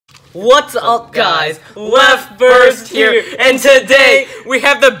What's up, guys? LeftBurst here, and today we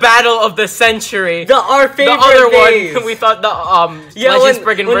have the battle of the century. Our favorite one. We thought the Requiem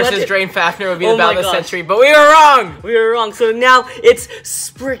Spriggan versus Drain Fafnir would be the battle of the century, but we were wrong. We were wrong. So now it's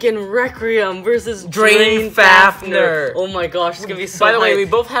Spriggan Requiem versus Drain Fafnir. Oh my gosh, it's gonna be so. By the way, we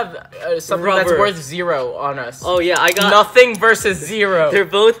both have something that's worth 0 on us. Oh yeah, I got nothing versus 0. They're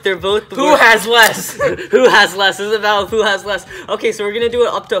both. Who has less? Who has less? This is about who has less. Okay, so we're gonna do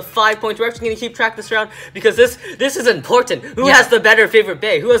it up to 5 points. We're actually gonna keep track this round because this is important. Who has the better favorite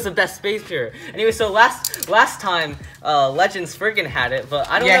bay? Who has the best space here? Anyway, so last time Legend Spriggan had it, but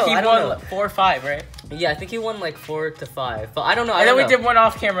I don't know. Yeah, he won 4 or 5, right? Yeah, I think he won like 4 to 5, but I don't know. And then we did one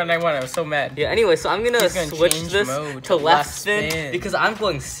off camera and I won. I was so mad. Yeah. Anyway, so I'm gonna switch this to left spin because I'm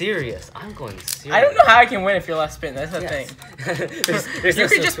going serious. I don't know how I can win if you're left spin. That's the thing. You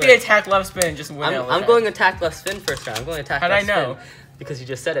could just be attack left spin and just win. I'm going attack left spin first round. I'm going attack left spin. How'd I know? Because you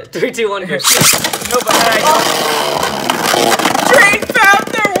just said it. 3, 2, 1, go. No, but Drain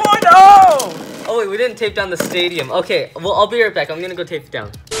Fafnir 1-0! Oh wait, we didn't tape down the stadium. Okay, well I'll be right back. I'm gonna go tape it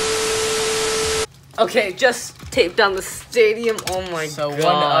down. Okay, just tape down the stadium. Oh my god. So 1-0.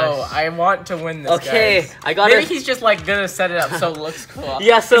 I want to win this. Okay, guys. I got it. Maybe he's just like gonna set it up so it looks cool.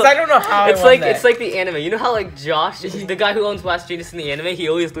 Yeah, so I don't know how. It's like the anime. You know how like Josh, the guy who owns Blast Genius in the anime, he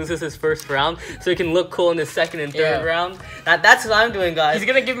always loses his first round so he can look cool in his second and third round. That's what I'm doing, guys. He's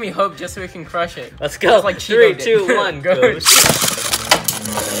gonna give me hope just so we can crush it. Let's go. Like 3, 2, 1, go.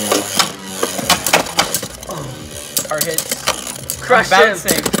 Our hits. Crush him!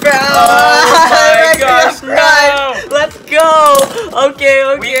 Oh my gosh, no! Let's go!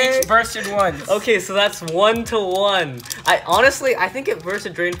 Okay. We each bursted once. Okay, so that's 1 to 1. I think it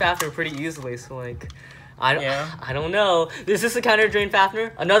bursted Drain Fafnir pretty easily, so like I don't know. Is this a counter Drain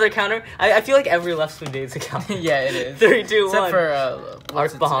Fafnir? Another counter? I feel like every left spin day is a counter. Yeah, it is. 3, 2, 1. Except for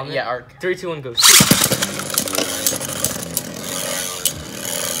Arc Bahamut. Yeah, Arc. 3, 2, 1, go.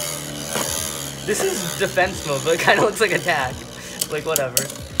 This is defense mode, but it kind of looks like attack. Like, whatever.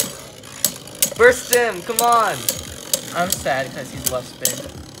 Burst him! Come on! I'm sad because he's left spin.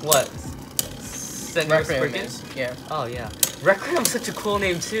 What? Requiem? Yeah. Oh, yeah. Requiem's such a cool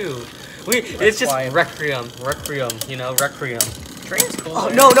name, too. It's just Requiem. Requiem, you know? Requiem. Drain's cool. Oh,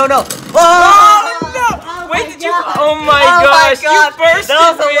 no! Oh! No! Wait, did you? Oh my gosh! You bursted me!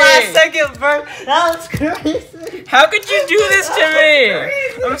 That was the last second burst! That was crazy! How could you do this to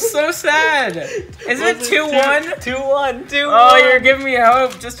me? I'm so sad. Isn't it 2-1? 2-1. Oh, you're giving me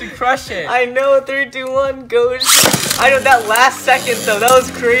hope just to crush it. I know. 3, 2, 1, go. I know that last second though. That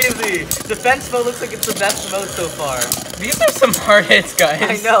was crazy. Defense mode looks like it's the best mode so far. These are some hard hits, guys.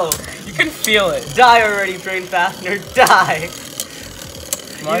 I know. You can feel it. Die already, Drain Fafnir. Die.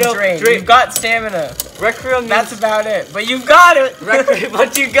 Come on, Drain. You've got stamina. Requiem. That's about it. But you got it.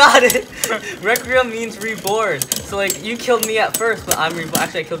 But you got it. Requiem means reborn. So like you killed me at first, but I'm reborn.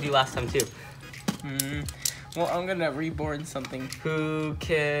 Actually, I killed you last time too. Well, I'm gonna reborn something. Who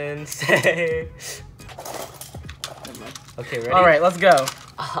can say? Okay, ready? All right, let's go.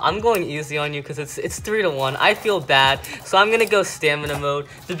 I'm going easy on you because it's 3 to 1. I feel bad, so I'm gonna go stamina mode.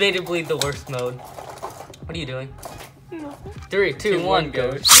 Debatably the worst mode. What are you doing? 3, 2, 1,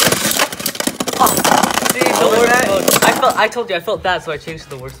 go. See, the worst mode. I told you I felt bad, so I changed to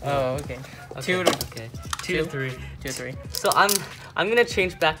the worst mode. Oh, okay. 2 to 3. 2 to 3. So I'm gonna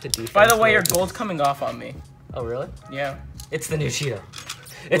change back to defense. By the way, your gold's coming off on me. Oh really? Yeah. It's the new Cheeto.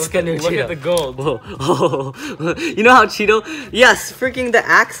 It's the new Cheeto. Look at the gold. Whoa. You know how Cheeto? Yes, freaking the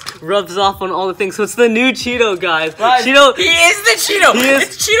axe rubs off on all the things. So it's the new Cheeto, guys. Cheeto. He is the Cheeto.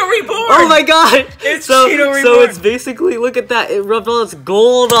 It's Cheeto Reborn. Oh my god. It's Cheeto Reborn. So it's basically, look at that. It rubbed all its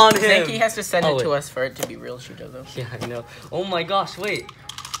gold on him. I think he has to send it to us for it to be real Cheeto, though. Yeah, I know. Oh my gosh, wait.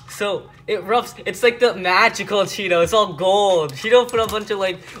 So it rubs. It's like the magical Cheeto. It's all gold. Cheeto put a bunch of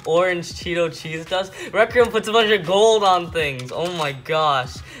like orange Cheeto cheese dust. Requiem puts a bunch of gold on things. Oh my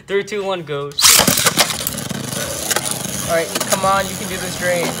gosh. 3, 2, 1, go. All right, come on. You can do this,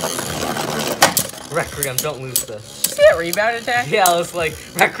 Drain. Requiem, don't lose this. Did you see that rebound attack? Yeah, I was like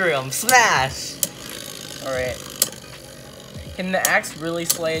Requiem, smash. All right. Can the axe really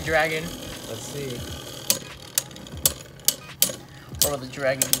slay a dragon? Let's see. Or will the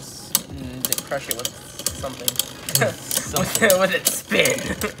dragons crush it with something? with its spin.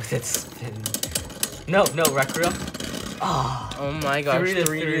 With its spin. No, Requiem. Oh my gosh. 3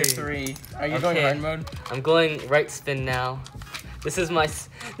 to 3. Are you going hard mode? I'm going right spin now. This is my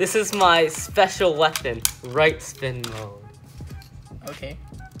special weapon. Right spin mode. Okay.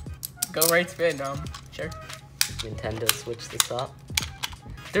 Go right spin, sure. Nintendo switch this up.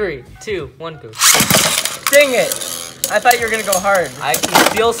 3, 2, 1, go. Dang it! I thought you were gonna go hard. I can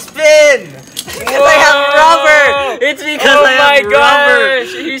still spin! Because I have rubber! It's because I have rubber!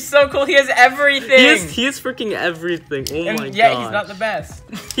 He's so cool, he has everything! He is freaking everything. Oh my god. Yeah, he's not the best.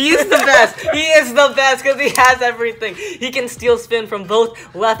 He is the best! He is the best because he has everything! He can steal spin from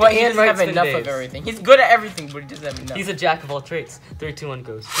both left but he and doesn't right have spin enough days. of everything. He's good at everything, but he doesn't have enough. He's a jack of all trades. 3, 2, 1,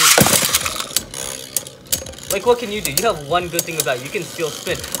 goes. Like, what can you do? You have one good thing about you. You can steal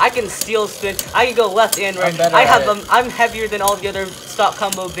spin. I can steal spin. I can go left and right. I'm heavier than all the other stock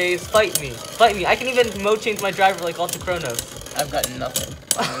combo bays. Fight me. Fight me. I can even mode change my driver like Ultra Chronos. I've got nothing.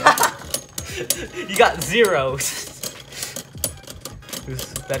 You got 0. Who's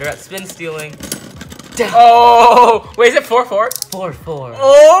better at spin stealing? Oh! Wait, is it 4-4? 4-4.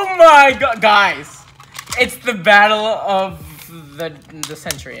 Oh my god, guys! It's the battle of the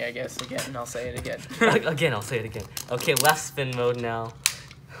century, I guess. Again, I'll say it again. Again, I'll say it again. Okay, left spin mode now.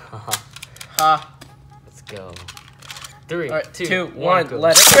 Ha. Let's go. 3, Right, 2, 1, go.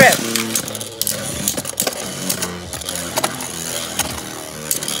 let it rip!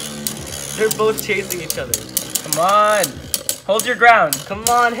 They're both chasing each other. Come on! Hold your ground! Come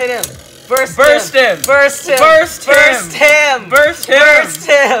on, hit him! Burst him! Burst him! Burst him! Burst him! Burst him! Burst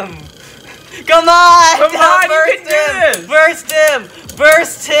him! Come on! Come on, burst you can do this! Burst him!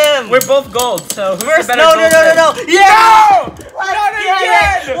 Burst him! We're both gold, so who's Burst! the better No! gold player? Yeah! No! Not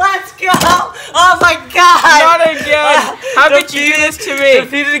again! Let's go! Oh my god! Not again! How could you do this to me?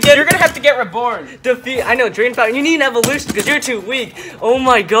 Defeated again. You're gonna have to get reborn. I know, Drain Fountain. You need an evolution because you're too weak. Oh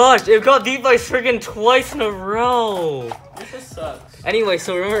my gosh, it got beat by Spriggan twice in a row. This sucks. Anyway,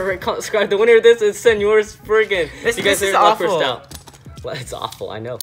 so remember, subscribe. The winner of this is Senor Spriggan. This you guys is are awful. LeftBurst out. Well, it's awful, I know.